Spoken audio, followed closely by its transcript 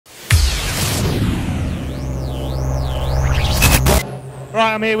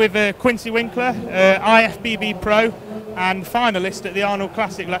Right, I'm here with Quincy Winklaar, IFBB Pro and finalist at the Arnold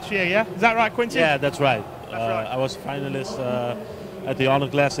Classic last year, yeah? Is that right, Quincy? Yeah, that's right. That's right. I was a finalist at the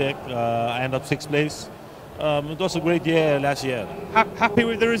Arnold Classic. I ended up 6th place. It was a great year last year. Happy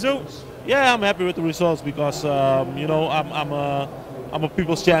with the results? Yeah, I'm happy with the results because you know I'm a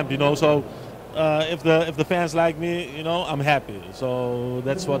people's champ, you know. So if the fans like me, you know, I'm happy. So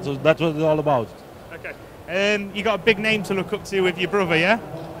that's what it's all about. Okay. You got a big name to look up to with your brother, yeah?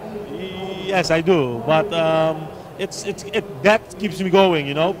 Yes, I do. But that keeps me going,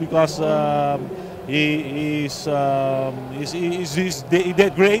 you know, because he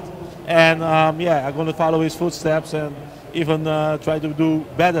did great, and yeah, I'm gonna follow his footsteps and even try to do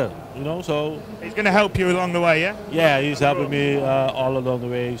better, you know. So he's going to help you along the way, yeah? Yeah, he's helping me all along the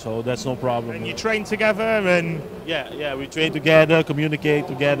way, so that's no problem. And you train together, and yeah, we train together, communicate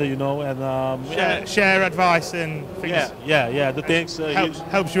together, you know, and share advice and things. Yeah. The things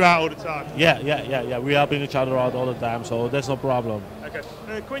helps you out all the time. Yeah. We're helping each other out all the time, so that's no problem. Okay,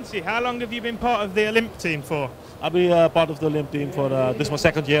 Quincy, how long have you been part of the Olimp team for? I'll be part of the Olimp team for this is my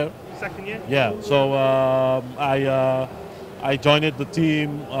 2nd year. 2nd year? Yeah. So I joined the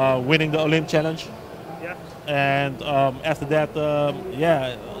team winning the Olimp Challenge. Yeah. And after that,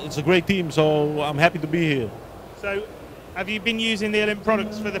 yeah, it's a great team, so I'm happy to be here. So, have you been using the Olimp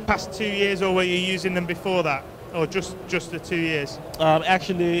products for the past 2 years, or were you using them before that, or just the 2 years?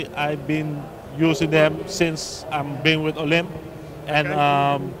 Actually, I've been using them since I've been with Olimp, and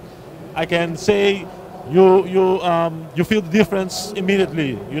okay. I can say you feel the difference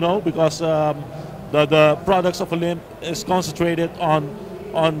immediately, you know, because the products of Olimp is concentrated on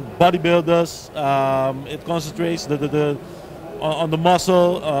bodybuilders. It concentrates on the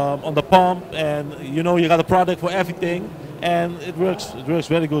muscle, on the pump, and you know, you got a product for everything, and it works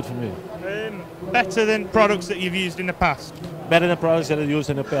very good for me. Better than products that you've used in the past? Better than products that I've used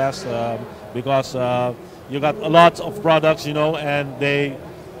in the past, because you got a lot of products, you know, and they,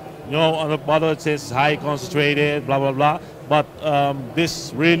 you know, on the bottle it says high concentrated, blah blah blah. But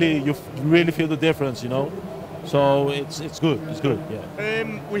this really, you really feel the difference, you know. So it's good. It's good.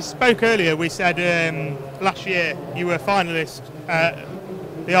 Yeah. We spoke earlier. We said last year you were finalist at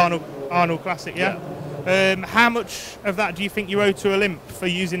the Arnold Classic. Yeah. How much of that do you think you owe to Olimp for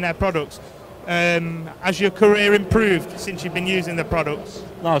using their products? Has your career improved since you've been using the products?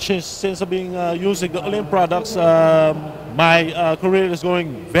 No, since I've been using the Olimp products, my career is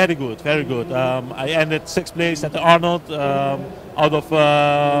going very good, very good. I ended 6th place at the Arnold out of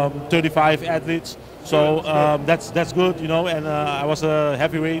 35 athletes. So that's good, you know, and I was a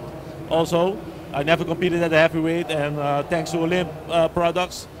heavyweight also. I never competed at a heavyweight, and thanks to Olimp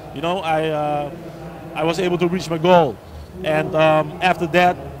products, you know, I was able to reach my goal. And after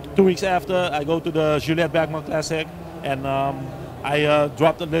that, 2 weeks after, I go to the Bergman Classic, and I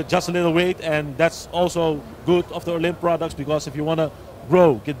dropped just a little weight, and that's also good of the Olimp products, because if you want to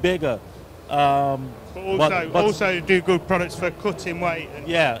grow, get bigger. But also do good products for cutting weight and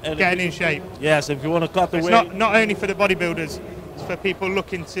getting in shape. Yes, if you want to cut the weight. It's not only for the bodybuilders, it's for people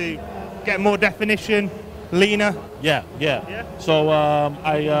looking to get more definition, leaner. Yeah. So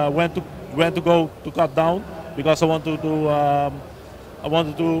I went to go to cut down, because I wanted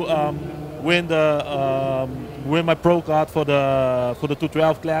to win my pro card for the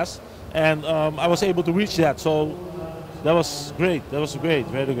 212 class, and I was able to reach that. So that was great. That was great,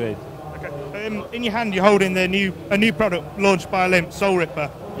 very great. In your hand, you're holding a new product launched by Olimp, Soul Ripper.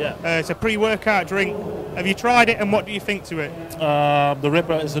 Yeah. It's a pre-workout drink. Have you tried it, and what do you think to it? The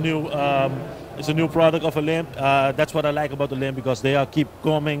Ripper is a new product of Olimp. That's what I like about Olimp, because they keep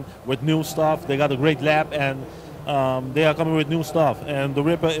coming with new stuff. They got a great lab, and they are coming with new stuff. And the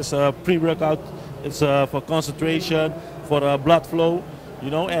Ripper is a pre-workout. It's for concentration, for blood flow, you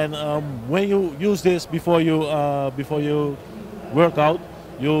know. And when you use this before you work out,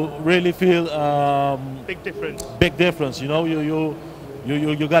 you really feel big difference. Big difference, you know. You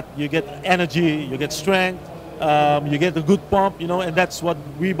get energy, you get strength, you get a good pump, you know, and that's what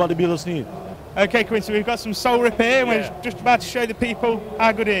we bodybuilders need. Okay, Quincy, we've got some Soul Ripper here, and we're just about to show the people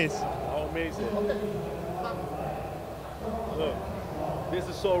how good it is. How amazing! Look, this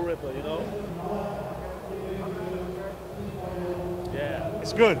is Soul Ripper, you know. Yeah,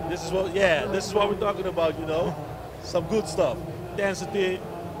 it's good. This is what we're talking about, you know. Some good stuff. Density,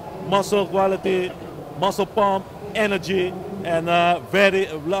 muscle quality, muscle pump, energy, and a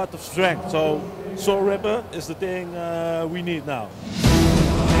lot of strength. So Soul Ripper is the thing we need now.